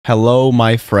Hello,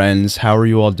 my friends. How are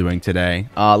you all doing today?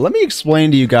 Let me explain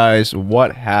to you guys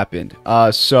what happened.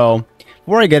 So,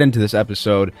 before I get into this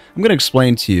episode, I'm going to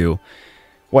explain to you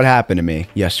what happened to me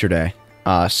yesterday.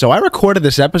 So I recorded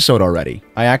this episode already.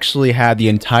 I actually had the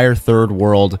entire third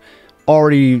world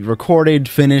already recorded,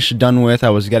 finished, done with.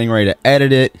 I was getting ready to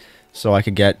edit it so I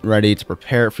could get ready to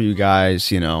prepare it for you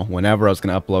guys, whenever I was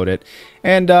going to upload it.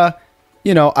 And,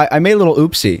 I made a little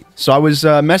oopsie. So I was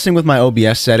messing with my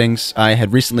OBS settings. I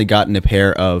had recently gotten a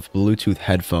pair of Bluetooth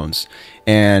headphones.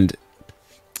 And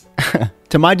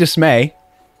to my dismay,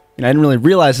 I didn't really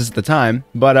realize this at the time,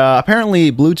 but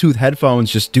apparently Bluetooth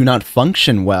headphones just do not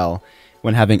function well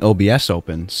when having OBS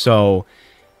open. So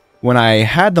when I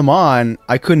had them on,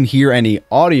 I couldn't hear any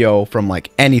audio from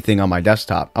like anything on my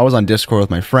desktop. I was on Discord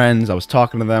with my friends, I was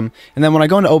talking to them, and then when I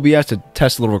go into OBS to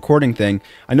test a little recording thing,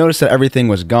 I noticed that everything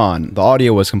was gone. The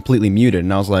audio was completely muted,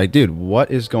 and I was like, dude,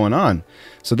 what is going on?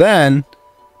 So then,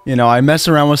 I messed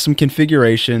around with some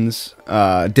configurations,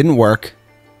 didn't work,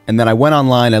 and then I went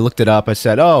online, I looked it up, I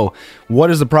said, oh, what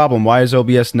is the problem? Why is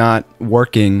OBS not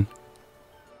working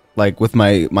like with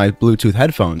my Bluetooth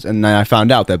headphones? And then I found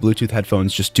out that Bluetooth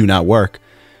headphones just do not work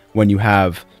when you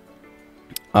have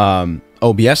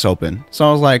OBS open. So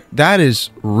I was like, that is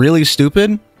really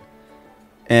stupid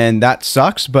and that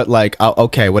sucks, but like,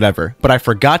 okay, whatever. But I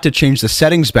forgot to change the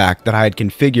settings back that I had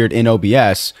configured in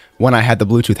OBS when I had the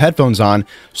Bluetooth headphones on.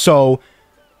 So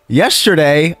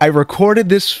yesterday I recorded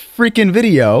this freaking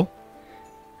video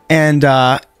and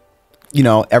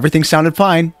everything sounded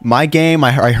fine. My game,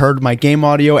 I heard my game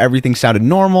audio, everything sounded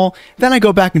normal. Then I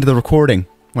go back into the recording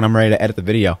when I'm ready to edit the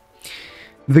video.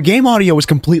 The game audio was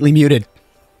completely muted.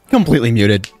 Completely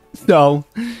muted. So,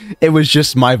 it was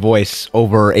just my voice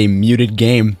over a muted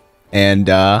game. And,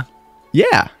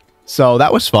 yeah. So,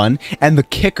 that was fun. And the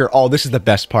kicker, oh, this is the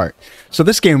best part. So,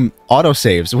 this game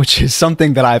autosaves, which is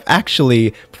something that I've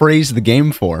actually praised the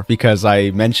game for, because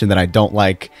I mentioned that I don't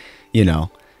like,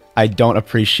 I don't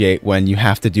appreciate when you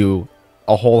have to do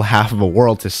a whole half of a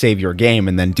world to save your game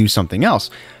and then do something else.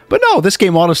 But no, this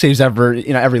game autosaves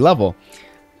every level.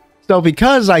 So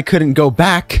because I couldn't go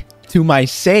back to my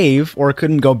save, or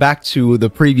couldn't go back to the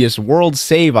previous world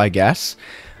save, I guess,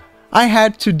 I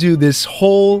had to do this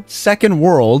whole second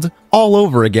world all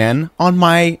over again on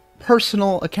my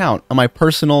personal account, on my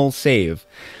personal save.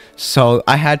 So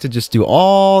I had to just do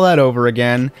all that over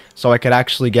again so I could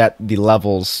actually get the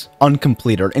levels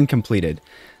uncompleted or incompleted.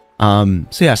 So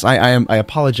yes, I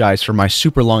apologize for my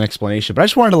super long explanation, but I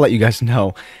just wanted to let you guys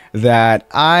know that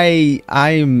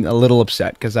I'm a little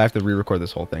upset because I have to re-record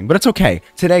this whole thing. But it's okay.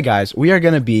 Today, guys, we are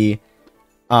going to be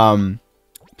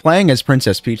playing as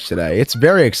Princess Peach today. It's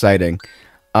very exciting.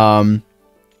 And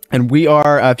we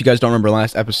are, if you guys don't remember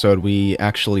last episode, we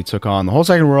actually took on the whole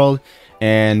second world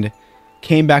and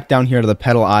came back down here to the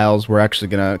Petal Isles. We're actually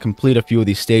going to complete a few of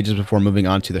these stages before moving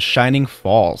on to the Shining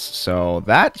Falls. So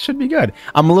that should be good.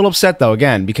 I'm a little upset, though,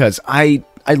 again, because I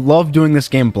love doing this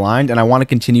game blind, and I want to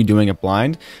continue doing it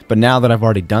blind. But now that I've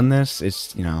already done this,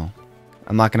 it's, I'm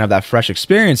not going to have that fresh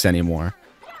experience anymore.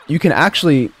 You can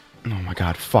actually... Oh, my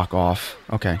God. Fuck off.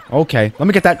 Okay. Okay. Let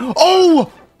me get that.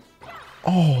 Oh!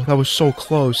 Oh, that was so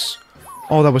close.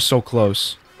 Oh, that was so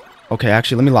close. Okay,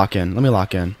 actually, let me lock in. Let me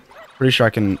lock in. Pretty sure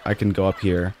I can go up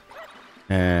here.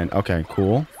 And, okay,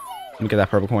 cool. Let me get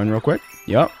that purple coin real quick.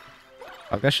 Yup.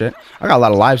 Fuck that shit. I got a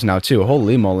lot of lives now, too.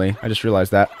 Holy moly. I just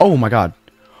realized that. Oh, my God.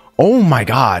 Oh, my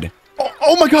God.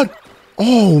 Oh, my God.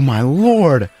 Oh, my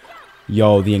Lord.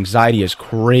 Yo, the anxiety is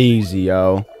crazy,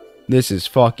 yo. This is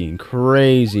fucking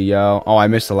crazy, yo. Oh, I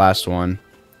missed the last one.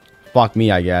 Fuck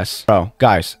me, I guess. Bro,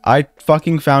 guys, I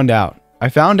fucking found out. I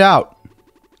found out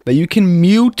that you can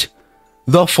mute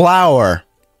the flower.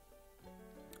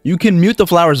 You can mute the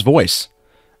flower's voice.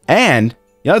 And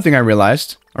the other thing I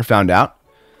realized, or found out,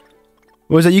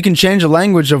 was that you can change the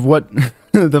language of what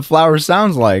the flower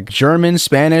sounds like. German,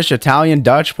 Spanish, Italian,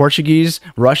 Dutch, Portuguese,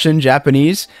 Russian,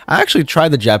 Japanese. I actually tried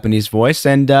the Japanese voice,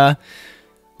 and let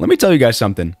me tell you guys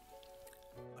something.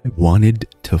 I wanted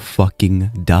to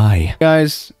fucking die.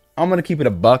 Guys, I'm gonna keep it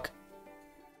a buck.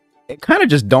 It kind of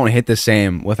just don't hit the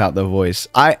same without the voice.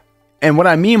 And what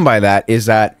I mean by that is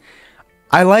that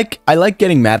I like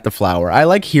getting mad at the flower. I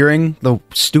like hearing the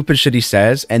stupid shit he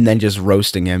says and then just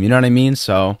roasting him. You know what I mean?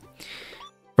 So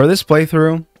for this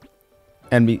playthrough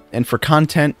and for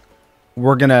content,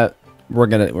 we're gonna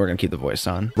keep the voice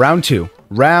on. Round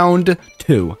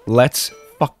two. Let's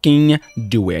fucking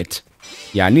do it.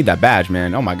 Yeah, I need that badge,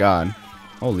 man. Oh my God.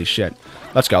 Holy shit.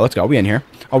 Let's go. We in here.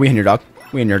 Oh, we in here, dog.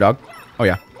 We in here, dog. Oh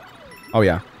yeah. Oh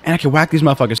yeah. And I can whack these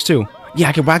motherfuckers too. Yeah,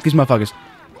 I can whack these motherfuckers.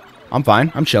 I'm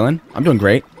fine. I'm chilling. I'm doing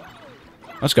great.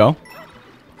 Let's go.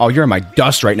 Oh, you're in my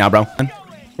dust right now, bro.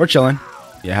 We're chilling.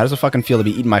 Yeah, how does it fucking feel to be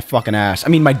eating my fucking ass? I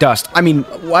mean, my dust. I mean,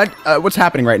 what? What's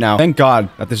happening right now? Thank God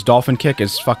that this dolphin kick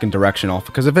is fucking directional.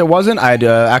 Because if it wasn't, I'd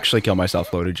actually kill myself.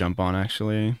 Floated jump on,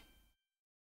 actually.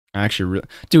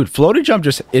 Dude, floated jump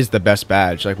just is the best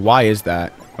badge. Like, why is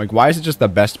that? Like, why is it just the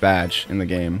best badge in the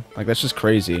game? Like, that's just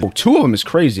crazy. Oh, 2 of them is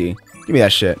crazy. Give me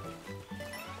that shit.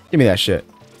 Give me that shit.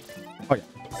 Oh,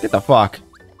 get the fuck.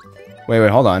 Wait,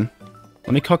 hold on.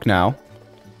 Let me cook now.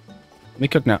 Let me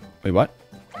cook now. Wait, what?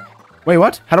 Wait,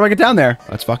 what? How do I get down there?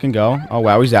 Let's fucking go. Oh,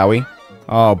 wowie zowie.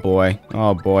 Oh, boy.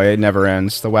 Oh, boy. It never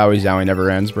ends. The wowie zowie never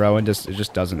ends, bro. It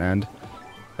just doesn't end.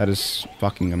 That is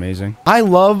fucking amazing. I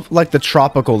love, like, the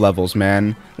tropical levels,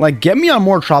 man. Like, get me on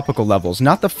more tropical levels,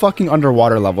 not the fucking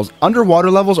underwater levels. Underwater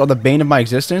levels are the bane of my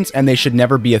existence, and they should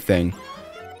never be a thing.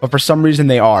 But for some reason,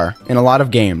 they are in a lot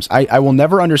of games. I will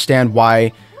never understand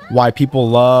why people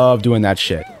love doing that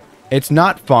shit. It's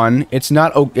not fun. It's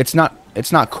not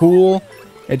cool.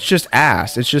 It's just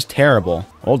ass. It's just terrible.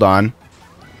 Hold on.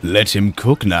 Let him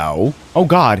cook now. Oh,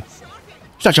 God.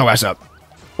 Shut your ass up.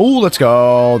 Oh, let's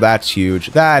go. That's huge.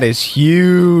 That is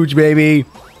huge, baby.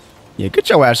 Yeah, get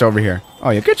your ass over here. Oh,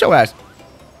 yeah, get your ass.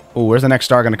 Oh, where's the next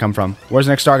star going to come from? Where's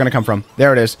the next star going to come from?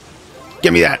 There it is.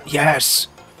 Give me that. Yes.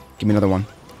 Give me another one.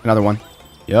 Another one.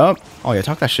 Yup. Oh, yeah,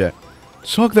 talk that shit.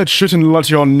 Talk that shit and let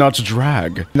your nuts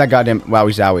drag. That goddamn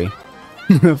wowie zowie.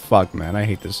 Fuck, man. I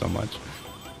hate this so much.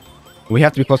 We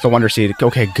have to be close to Wonder Seed.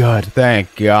 Okay, good.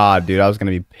 Thank God, dude. I was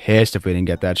going to be pissed if we didn't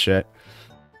get that shit.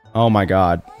 Oh, my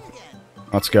God.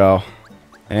 Let's go.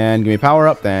 And give me power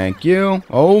up. Thank you.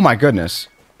 Oh, my goodness.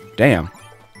 Damn.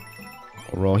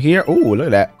 We'll roll here. Ooh, look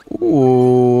at that.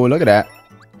 Ooh, look at that.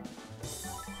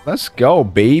 Let's go,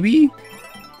 baby.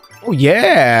 Oh,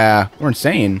 yeah. We're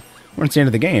insane. We're insane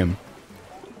to the game.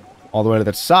 All the way to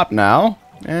the top now.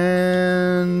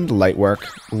 And light work.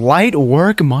 Light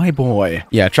work, my boy.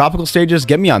 Yeah, tropical stages,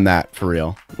 get me on that, for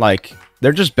real. Like,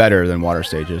 they're just better than water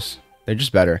stages. They're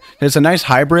just better. It's a nice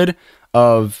hybrid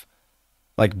of,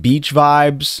 like, beach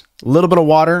vibes, a little bit of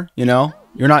water, you know?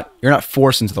 You're not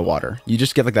forced into the water. You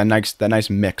just get, like, that nice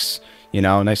mix, you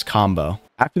know? Nice combo.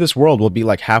 After this world, we'll be,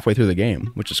 like, halfway through the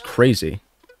game, which is crazy.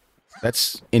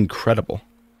 That's incredible.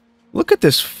 Look at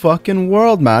this fucking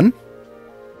world, man.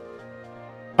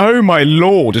 Oh my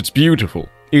lord, it's beautiful.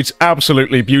 It's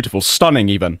absolutely beautiful. Stunning,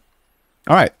 even.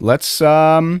 Alright, let's head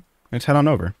on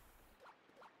over.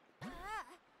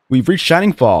 We've reached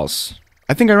Shining Falls.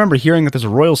 I think I remember hearing that there's a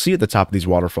royal sea at the top of these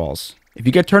waterfalls. If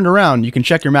you get turned around, you can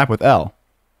check your map with L.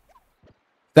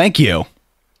 Thank you.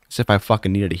 As if I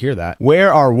fucking needed to hear that.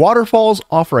 Where our waterfalls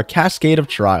offer a cascade of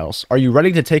trials. Are you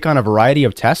ready to take on a variety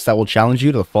of tests that will challenge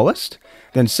you to the fullest?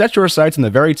 Then set your sights on the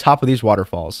very top of these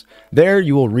waterfalls. There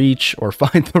you will reach or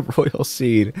find the royal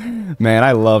seed. Man,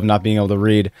 I love not being able to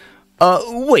read.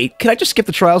 Wait, can I just skip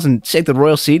the trials and take the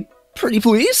royal seed? Pretty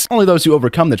please? Only those who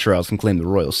overcome the trials can claim the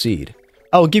royal seed.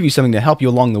 I will give you something to help you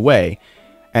along the way,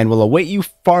 and will await you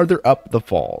farther up the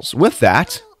falls. With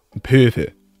that,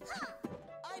 perfect.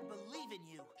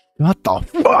 Shut the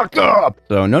fuck up!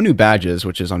 So, no new badges,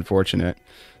 which is unfortunate.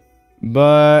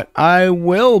 But I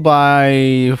will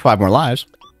buy 5 more lives.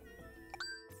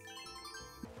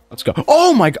 Let's go.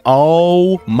 Oh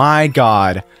my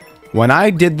god. When I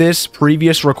did this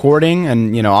previous recording,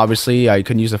 and, you know, obviously I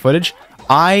couldn't use the footage,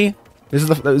 this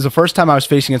is the first time I was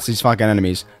facing against these fucking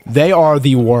enemies. They are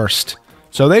the worst.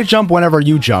 So they jump whenever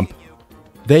you jump.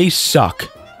 They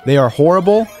suck. They are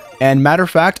horrible. And matter of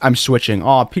fact, I'm switching.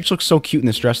 Oh, Peach looks so cute in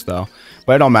this dress, though.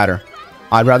 But it don't matter.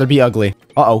 I'd rather be ugly.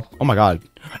 Uh-oh. Oh, my God.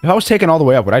 If I was taken all the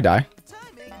way up, would I die?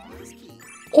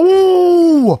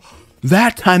 Oh!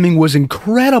 That timing was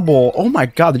incredible. Oh, my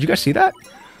God. Did you guys see that?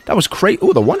 That was crazy.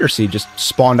 Oh, the Wonder Seed just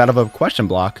spawned out of a question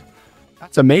block.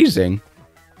 That's amazing.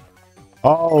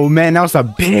 Oh, man. That was a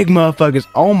big motherfuckers.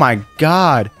 Oh, my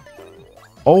God.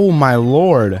 Oh, my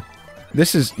Lord.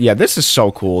 This is... Yeah, this is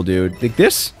so cool, dude. Like,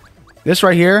 this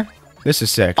right here, this is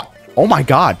sick. Oh my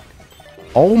god.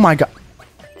 Oh my god.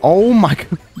 Oh my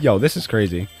god. Yo, this is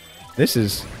crazy. This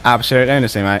is absolutely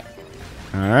insane, mate.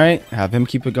 Alright, have him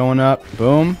keep it going up.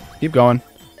 Boom. Keep going.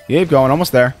 Keep going.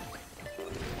 Almost there.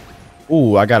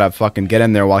 Ooh, I gotta fucking get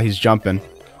in there while he's jumping.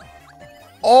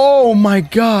 Oh my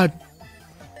god.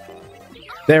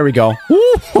 There we go.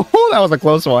 Woo, that was a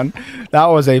close one. That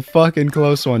was a fucking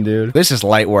close one, dude. This is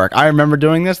light work. I remember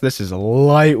doing this. This is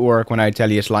light work when I tell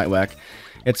you it's light work.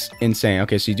 It's insane.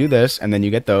 Okay, so you do this, and then you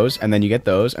get those, and then you get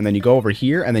those, and then you go over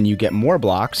here, and then you get more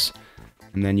blocks,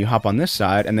 and then you hop on this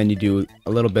side, and then you do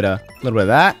a little bit of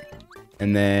that,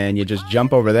 and then you just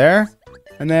jump over there,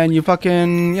 and then you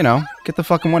fucking, you know, get the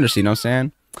fucking Wonder Seed, you know what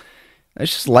I'm saying?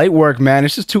 It's just light work, man.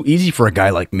 It's just too easy for a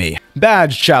guy like me.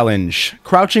 Badge challenge.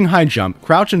 Crouching high jump.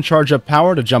 Crouch and charge up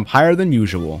power to jump higher than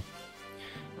usual.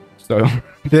 So,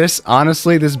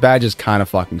 honestly, this badge is kind of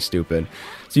fucking stupid.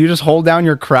 So you just hold down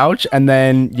your crouch and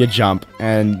then you jump.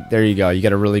 And there you go. You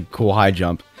get a really cool high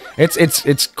jump.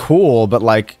 It's cool, but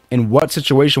like, in what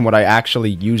situation would I actually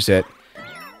use it?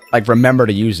 Like, remember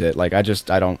to use it? Like, I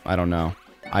don't know.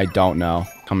 I don't know.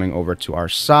 Coming over to our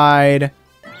side.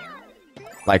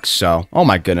 Like so. Oh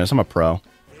my goodness, I'm a pro.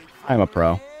 I'm a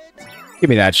pro. Give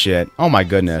me that shit. Oh my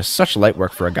goodness. Such light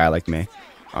work for a guy like me.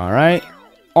 Alright.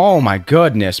 Oh my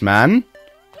goodness, man.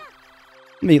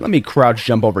 Let me crouch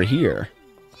jump over here.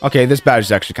 Okay, this badge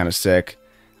is actually kind of sick.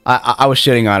 I was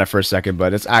shitting on it for a second,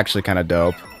 but it's actually kind of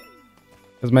dope.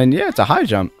 Because, man, yeah, it's a high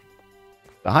jump.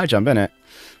 It's a high jump, innit?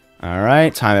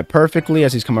 Alright, time it perfectly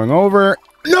as he's coming over.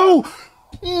 No!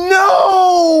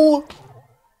 No!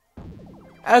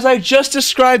 As I just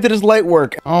described it as light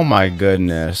work. Oh my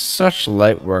goodness. Such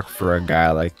light work for a guy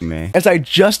like me. As I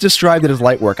just described it as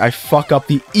light work, I fuck up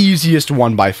the easiest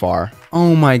one by far.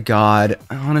 Oh my god.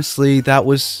 Honestly, that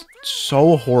was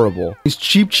so horrible. These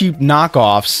cheap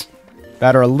knockoffs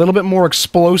that are a little bit more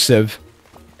explosive.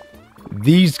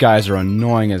 These guys are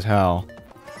annoying as hell.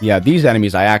 Yeah, these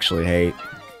enemies I actually hate.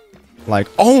 Like,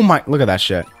 oh my... Look at that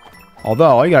shit. Although,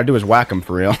 all you gotta do is whack them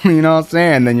for real. You know what I'm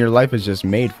saying? Then your life is just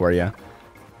made for you.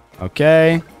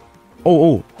 Okay.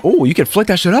 Oh, you can flick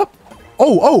that shit up.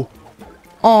 Oh.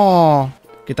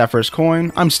 Get that first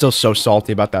coin. I'm still so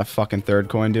salty about that fucking third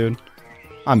coin, dude.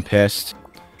 I'm pissed.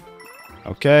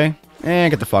 Okay. And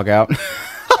get the fuck out.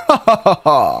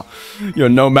 You're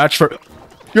no match for...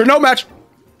 You're no match!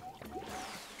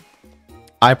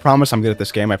 I promise I'm good at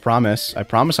this game. I promise. I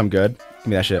promise I'm good. Give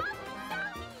me that shit.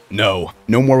 No.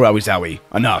 No more wowie zowie.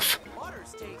 Enough.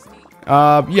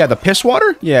 Yeah, the piss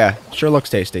water? Yeah, sure looks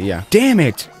tasty, yeah. Damn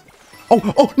it!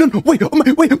 Oh, no, wait,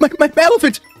 my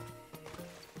elephant!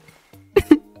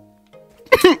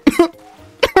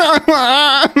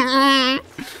 I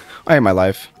hate my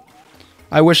life.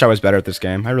 I wish I was better at this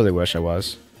game. I really wish I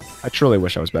was. I truly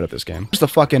wish I was better at this game. Where's the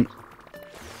fucking...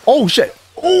 Oh, shit!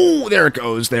 Oh, there it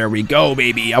goes. There we go,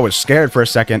 baby. I was scared for a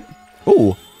second.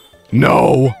 Ooh.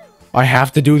 No! I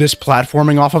have to do this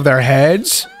platforming off of their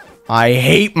heads? I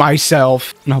hate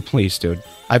myself. No, please, dude.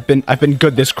 I've been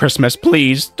good this Christmas.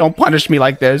 Please, don't punish me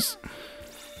like this.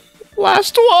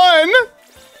 Last one.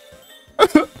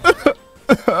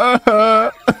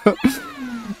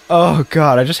 Oh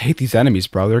god, I just hate these enemies,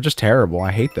 bro. They're just terrible.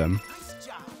 I hate them.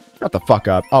 Shut the fuck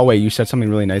up. Oh wait, you said something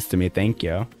really nice to me. Thank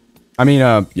you. I mean,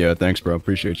 yeah, thanks, bro.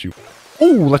 Appreciate you.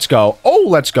 Oh, let's go. Oh,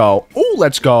 let's go. Oh,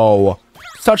 let's go.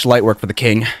 Such light work for the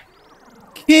king.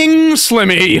 King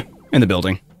Slimmy in the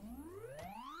building.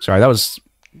 Sorry, that was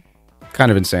kind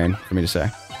of insane for me to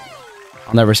say.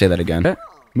 I'll never say that again.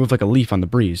 Move like a leaf on the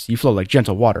breeze. You flow like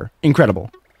gentle water. Incredible.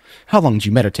 How long did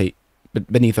you meditate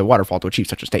beneath a waterfall to achieve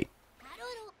such a state?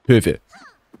 Perfect.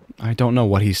 I don't know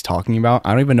what he's talking about.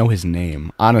 I don't even know his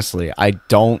name. Honestly, I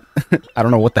don't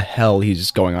know what the hell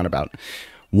he's going on about.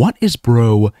 What is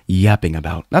bro yapping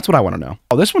about? That's what I want to know.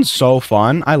 Oh, this one's so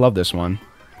fun. I love this one.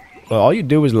 But all you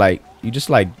do is like, you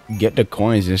just like get the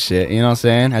coins and shit. You know what I'm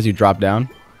saying? As you drop down.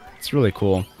 It's really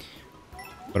cool.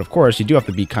 But of course, you do have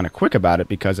to be kind of quick about it,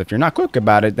 because if you're not quick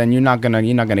about it, then you're not gonna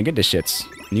get the shits.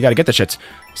 You gotta get the shits.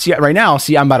 See, right now,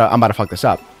 see, I'm about to fuck this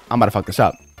up.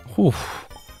 Whew.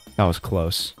 That was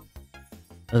close.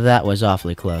 That was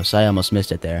awfully close. I almost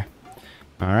missed it there.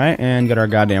 Alright, and get our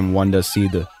goddamn Wanda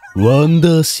Seed.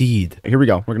 Wanda Seed. Here we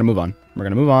go. We're gonna move on. We're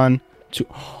gonna move on to...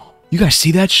 You guys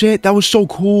see that shit? That was so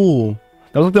cool.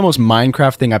 That was like the most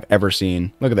Minecraft thing I've ever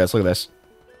seen. Look at this. Look at this.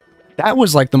 That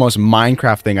was like the most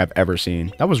Minecraft thing I've ever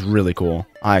seen. That was really cool.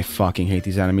 I fucking hate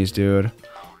these enemies, dude.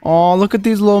 Oh, look at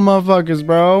these little motherfuckers,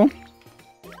 bro.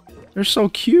 They're so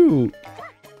cute.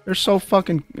 They're so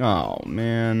fucking... Oh,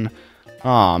 man.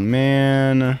 Oh,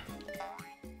 man.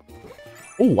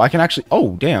 Oh, I can actually...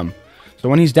 Oh, damn. So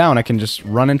when he's down, I can just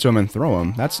run into him and throw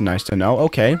him. That's nice to know.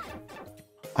 Okay.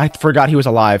 I forgot he was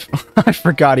alive. I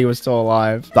forgot he was still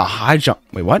alive. The high jump...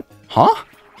 Wait, what? Huh?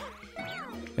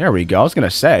 There we go. I was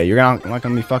gonna say, you're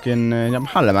gonna be fucking...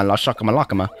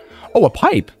 Oh, a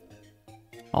pipe.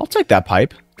 I'll take that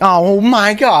pipe. Oh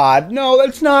my god. No,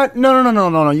 that's not...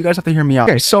 No. You guys have to hear me out.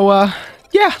 Okay, so,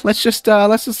 yeah, let's get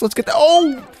the...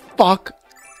 Oh, fuck.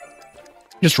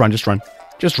 Just run.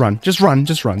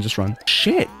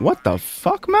 Shit, what the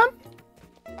fuck, man?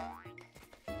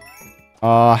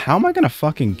 How am I gonna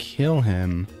fucking kill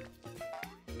him?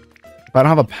 If I don't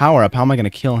have a power-up, how am I gonna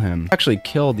kill him? I actually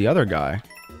killed the other guy.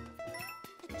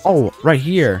 Oh, right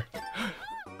here.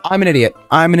 I'm an idiot.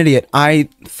 I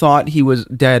thought he was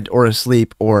dead or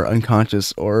asleep or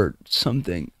unconscious or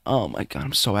something. Oh my god,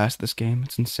 I'm so ass at this game.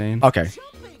 It's insane. Okay,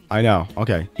 I know.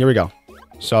 Okay, here we go.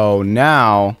 So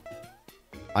now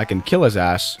I can kill his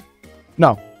ass.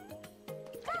 No.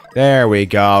 There we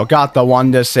go. Got the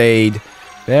Wonder Seed.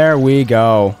 There we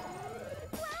go.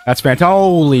 That's fantastic.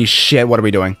 Holy shit, what are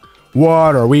we doing?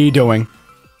 What are we doing?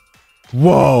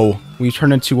 Whoa. We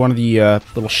turned into one of the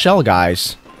little shell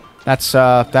guys. That's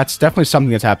definitely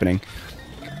something that's happening.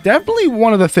 Definitely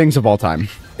one of the things of all time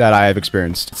that I have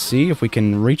experienced. Let's see if we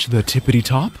can reach the tippity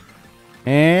top.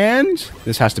 And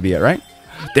this has to be it, right?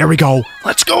 There we go.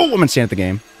 Let's go. I'm insane at the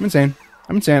game. I'm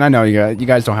insane. I know you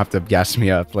guys don't have to gas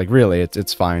me up. Like, really,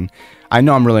 it's fine. I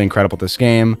know I'm really incredible at this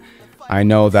game. I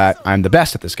know that I'm the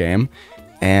best at this game.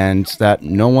 And that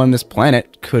no one on this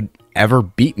planet could ever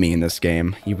beat me in this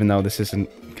game. Even though this isn't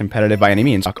competitive by any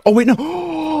means. Oh, wait,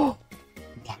 no.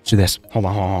 Watch this. Hold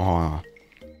on.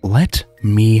 Let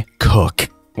me cook.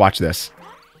 Watch this.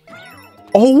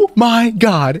 Oh, my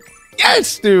God.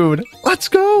 Yes, dude. Let's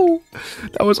go.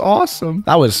 That was awesome.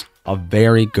 That was a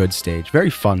very good stage.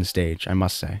 Very fun stage, I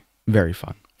must say. Very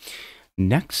fun.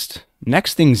 Next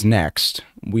thing's next.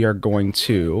 We are going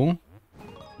to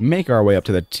make our way up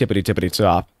to the tippity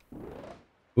top.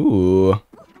 Ooh.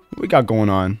 What we got going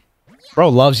on? Bro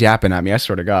loves yapping at me, I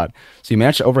swear to God. So you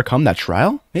managed to overcome that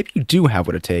trial? Maybe you do have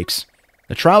what it takes.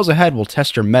 The trials ahead will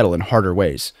test your mettle in harder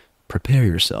ways. Prepare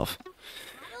yourself.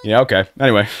 Yeah, okay.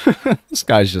 Anyway, this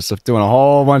guy's just doing a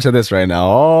whole bunch of this right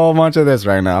now.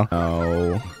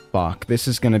 Oh, fuck. This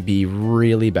is gonna be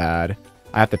really bad.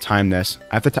 I have to time this.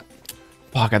 Fuck,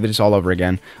 I have to do this all over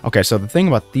again. Okay, so the thing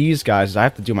about these guys is I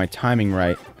have to do my timing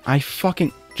right. I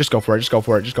fucking... Just go for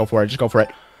it.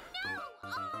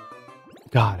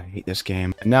 God, I hate this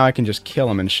game. And now I can just kill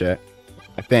him and shit.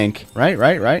 I think. Right?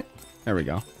 There we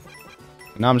go.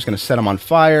 Now I'm just gonna set him on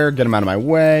fire, get him out of my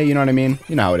way, you know what I mean?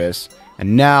 You know how it is.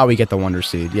 And now we get the Wonder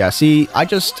Seed. Yeah, see,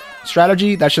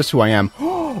 strategy, that's just who I am.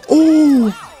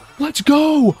 Oh, let's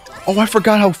go. Oh, I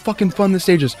forgot how fucking fun this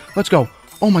stage is. Let's go.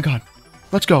 Oh my god.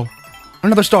 Let's go.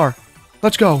 Another star.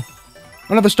 Let's go.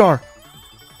 Another star.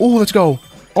 Oh, let's go.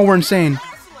 Oh, we're insane.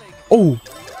 Oh,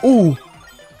 we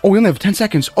only have 10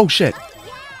 seconds. Oh, shit.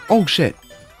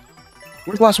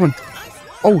 Where's the last one?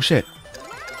 Oh, shit.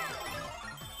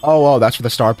 Oh, that's for the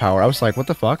star power. I was like, what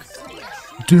the fuck?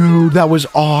 Dude, that was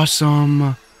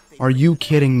awesome. Are you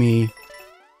kidding me?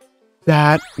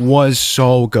 That was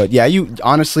so good. Yeah,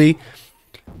 honestly,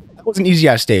 that was an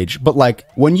easy-ass stage. But, like,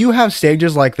 when you have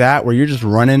stages like that where you're just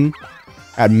running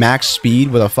at max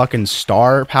speed with a fucking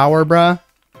star power, bruh,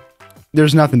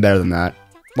 there's nothing better than that.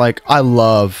 Like, I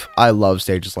love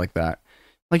stages like that.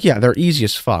 Like, yeah, they're easy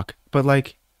as fuck. But,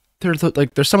 like, they're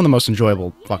some of the most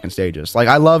enjoyable fucking stages. Like,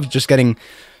 I love just getting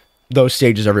those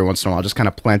stages every once in a while, just kind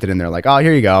of planted in there, like, oh,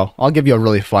 here you go. I'll give you a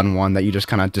really fun one that you just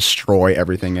kind of destroy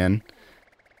everything in.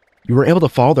 You were able to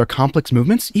follow their complex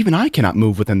movements? Even I cannot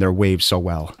move within their waves so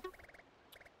well.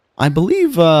 I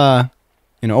believe,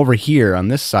 over here on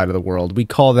this side of the world, we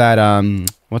call that,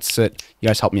 what's it? You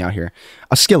guys help me out here.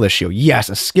 A skill issue. Yes,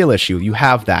 a skill issue. You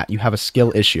have that. You have a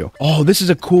skill issue. Oh, this is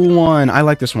a cool one. I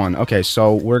like this one. Okay,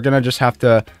 so we're gonna just have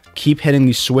to keep hitting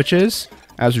these switches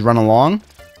as we run along.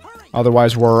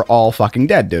 Otherwise, we're all fucking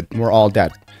dead, dude. We're all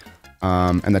dead.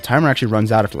 And the timer actually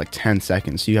runs out after like 10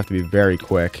 seconds, so you have to be very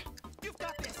quick.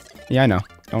 Yeah, I know.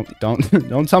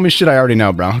 Don't tell me shit I already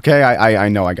know, bro. Okay, I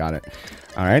know I got it.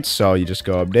 All right, so you just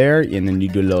go up there, and then you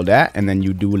do a little that, and then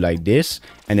you do like this,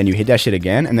 and then you hit that shit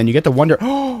again, and then you get the wonder.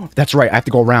 Oh, that's right. I have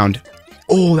to go around.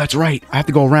 Oh, that's right. I have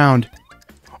to go around.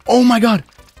 Oh my god.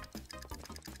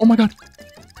 Oh my god.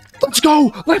 Let's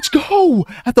go. Let's go.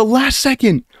 At the last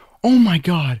second. Oh my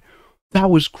god. That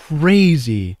was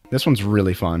crazy. This one's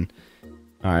really fun.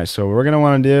 All right, so what we're going to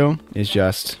want to do is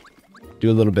just do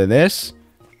a little bit of this,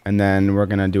 and then we're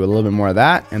going to do a little bit more of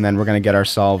that, and then we're going to get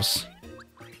ourselves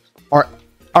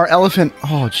our elephant.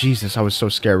 Oh, Jesus, I was so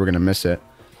scared we're going to miss it.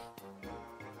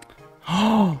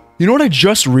 Oh, you know what I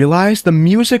just realized? The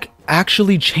music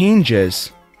actually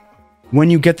changes when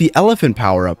you get the elephant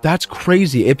power up. That's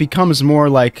crazy. It becomes more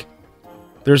like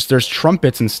there's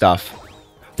trumpets and stuff.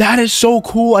 That is so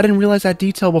cool. I didn't realize that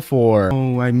detail before.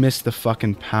 Oh, I missed the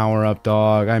fucking power-up,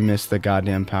 dog. I missed the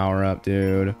goddamn power-up,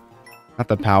 dude. Not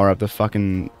the power-up, the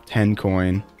fucking 10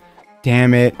 coin.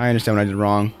 Damn it. I understand what I did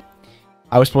wrong.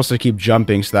 I was supposed to keep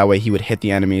jumping so that way he would hit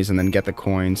the enemies and then get the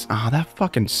coins. Ah, that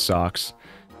fucking sucks.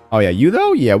 Oh, yeah, you,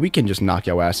 though? Yeah, we can just knock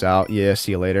your ass out. Yeah,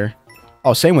 see you later.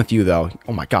 Oh, same with you, though.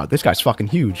 Oh, my God. This guy's fucking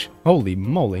huge. Holy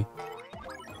moly.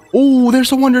 Oh, there's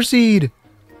the Wonder Seed.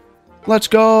 Let's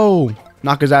go.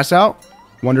 Knock his ass out.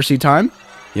 Wonder Seed time.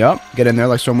 Yep. Get in there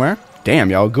like somewhere. Damn,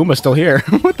 yo, Goomba's still here.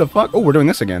 What the fuck? Oh, we're doing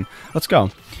this again. Let's go.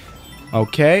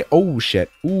 Okay. Oh, shit.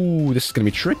 Ooh, this is gonna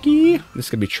be tricky. This is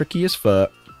gonna be tricky as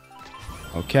fuck.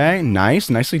 Okay, nice.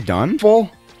 Nicely done. Full.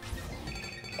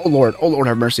 Oh, Lord. Oh, Lord,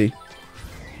 have mercy.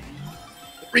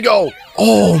 There we go.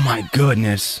 Oh, my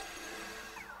goodness.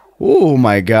 Oh,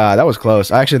 my God. That was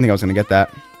close. I actually think I was gonna get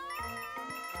that.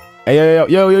 Hey, yo,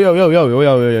 yo, yo, yo, yo, yo, yo,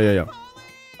 yo, yo, yo, yo.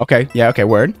 Okay, yeah, okay,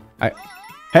 word.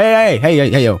 Hey,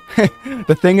 yo.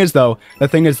 The thing is,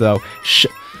 though,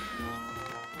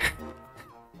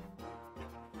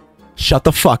 shut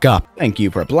the fuck up. Thank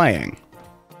you for playing.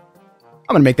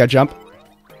 I'm gonna make that jump.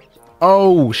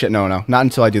 Oh, shit, no, not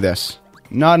until I do this.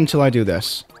 Not until I do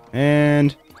this.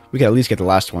 And we can at least get the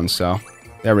last one, so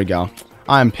there we go.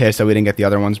 I'm pissed that we didn't get the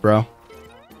other ones, bro.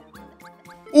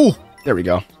 Ooh, there we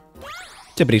go.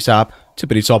 Tippity-top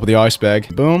with the ice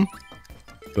bag. Boom.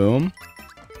 Boom.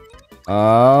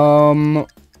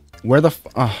 Where the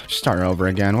oh, starting over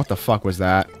again. What the fuck was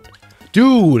that?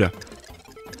 Dude!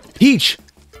 Peach!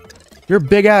 You're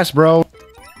big ass, bro.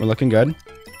 We're looking good.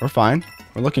 We're fine.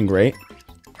 We're looking great.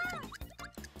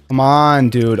 Come on,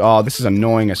 dude. Oh, this is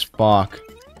annoying as fuck.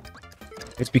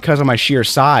 It's because of my sheer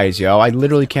size, yo. I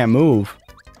literally can't move.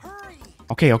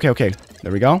 Okay.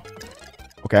 There we go.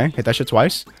 Okay, hit that shit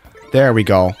twice. There we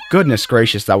go. Goodness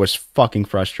gracious, that was fucking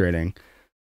frustrating.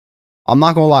 I'm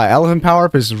not gonna lie, Elephant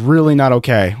Power-Up is really not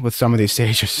okay with some of these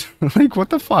stages. Like, what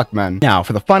the fuck, man? Now,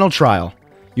 for the final trial.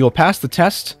 You will pass the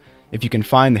test if you can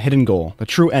find the hidden goal, the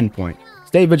true endpoint.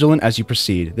 Stay vigilant as you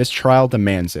proceed. This trial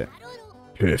demands it.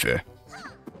 Perfect.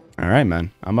 Alright,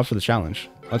 man. I'm up for the challenge.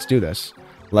 Let's do this.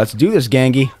 Let's do this,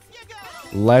 gangy.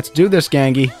 Let's do this,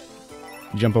 gangy.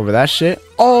 Jump over that shit.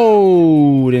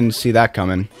 Oh, didn't see that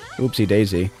coming. Oopsie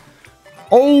daisy.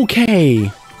 Okay.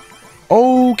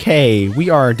 Okay. We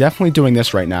are definitely doing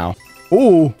this right now.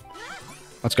 Ooh.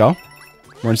 Let's go.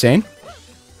 We're insane.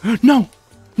 No.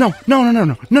 No. No, no, no,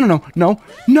 no. No, no, no. No.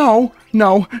 No.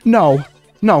 No. No.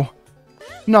 No.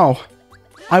 No.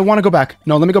 I want to go back.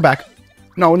 No, let me go back.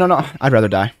 No, no, no. I'd rather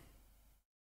die.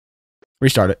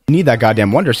 Restart it. I need that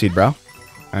goddamn Wonder Seed, bro.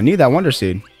 I need that Wonder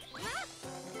Seed.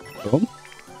 Boom.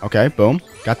 Okay, boom.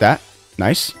 Got that.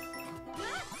 Nice.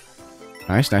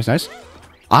 Nice, nice, nice.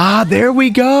 Ah, there we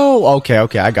go. Okay,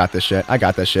 okay. I got this shit. I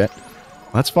got this shit.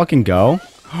 Let's fucking go.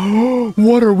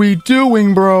 What are we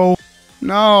doing, bro?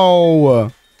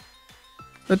 No.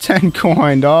 The 10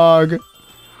 coin, dog.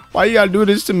 Why you gotta do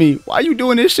this to me? Why you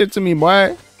doing this shit to me,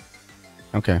 boy?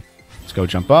 Okay. Let's go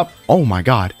jump up. Oh, my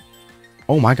God.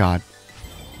 Oh, my God.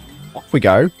 Off we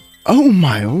go. Oh,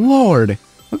 my Lord.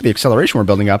 Look at the acceleration we're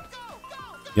building up.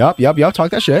 Yup.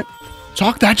 Talk that shit.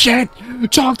 Talk that shit.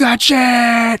 Talk that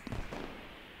shit.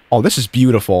 Oh, this is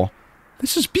beautiful.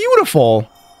 This is beautiful.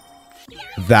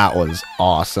 That was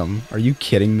awesome. Are you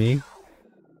kidding me?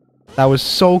 That was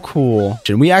so cool.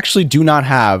 And we actually do not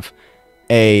have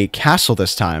a castle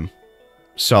this time.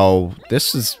 So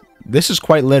this is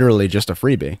quite literally just a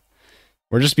freebie.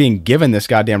 We're just being given this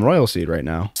goddamn royal seed right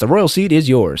now. The royal seed is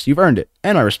yours. You've earned it.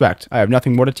 And my respect. I have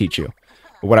nothing more to teach you.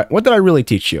 But what did I really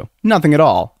teach you? Nothing at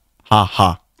all. Ha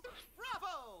ha.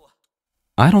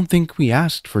 I don't think we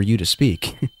asked for you to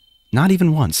speak. Not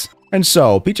even once. And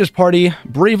so, Peach's party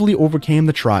bravely overcame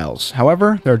the trials.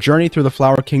 However, their journey through the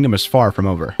Flower Kingdom is far from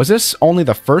over. Was this only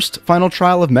the first final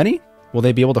trial of many? Will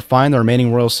they be able to find the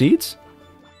remaining royal seeds?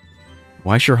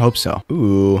 Well, I sure hope so.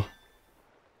 Ooh.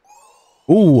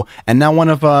 Ooh, and now one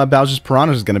of Bowser's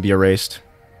piranhas is going to be erased.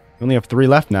 We only have 3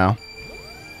 left now.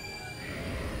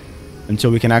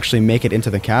 Until we can actually make it into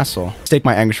the castle. Stake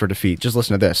my anguish for defeat. Just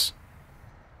listen to this.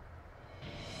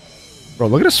 Bro,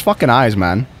 look at his fucking eyes,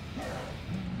 man.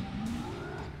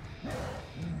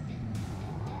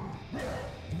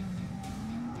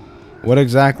 What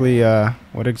exactly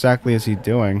is he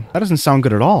doing? That doesn't sound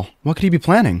good at all. What could he be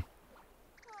planning?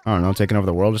 I don't know, taking over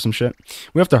the world or some shit.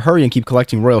 We have to hurry and keep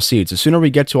collecting royal seeds. The sooner we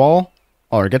get to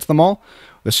them all,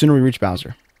 the sooner we reach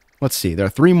Bowser. Let's see, there are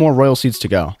 3 more royal seeds to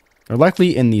go. They're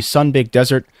likely in the sun-baked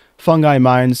desert, fungi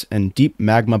mines, and deep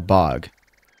magma bog.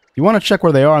 If you want to check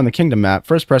where they are on the kingdom map,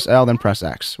 first press L, then press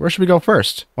X. Where should we go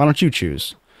first? Why don't you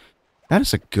choose? That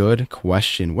is a good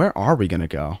question. Where are we going to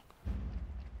go?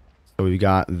 So we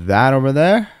got that over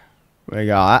there. We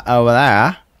got that over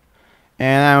there.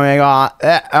 And then we got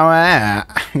that over there.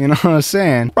 You know what I'm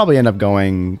saying? Probably end up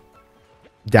going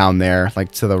down there,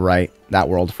 like to the right, that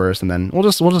world first, and then we'll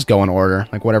just go in order,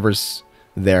 like whatever's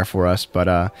there for us.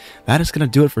 But that is gonna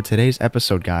do it for today's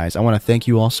episode, guys. I want to thank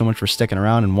you all so much for sticking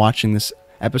around and watching this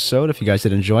episode. If you guys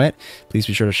did enjoy it, please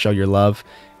be sure to show your love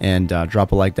and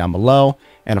drop a like down below,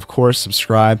 and of course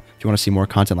subscribe if you want to see more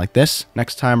content like this.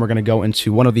 Next time we're gonna go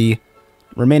into one of the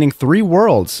remaining 3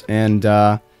 worlds and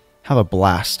have a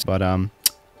blast. But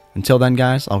until then,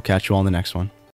 guys, I'll catch you all in the next one.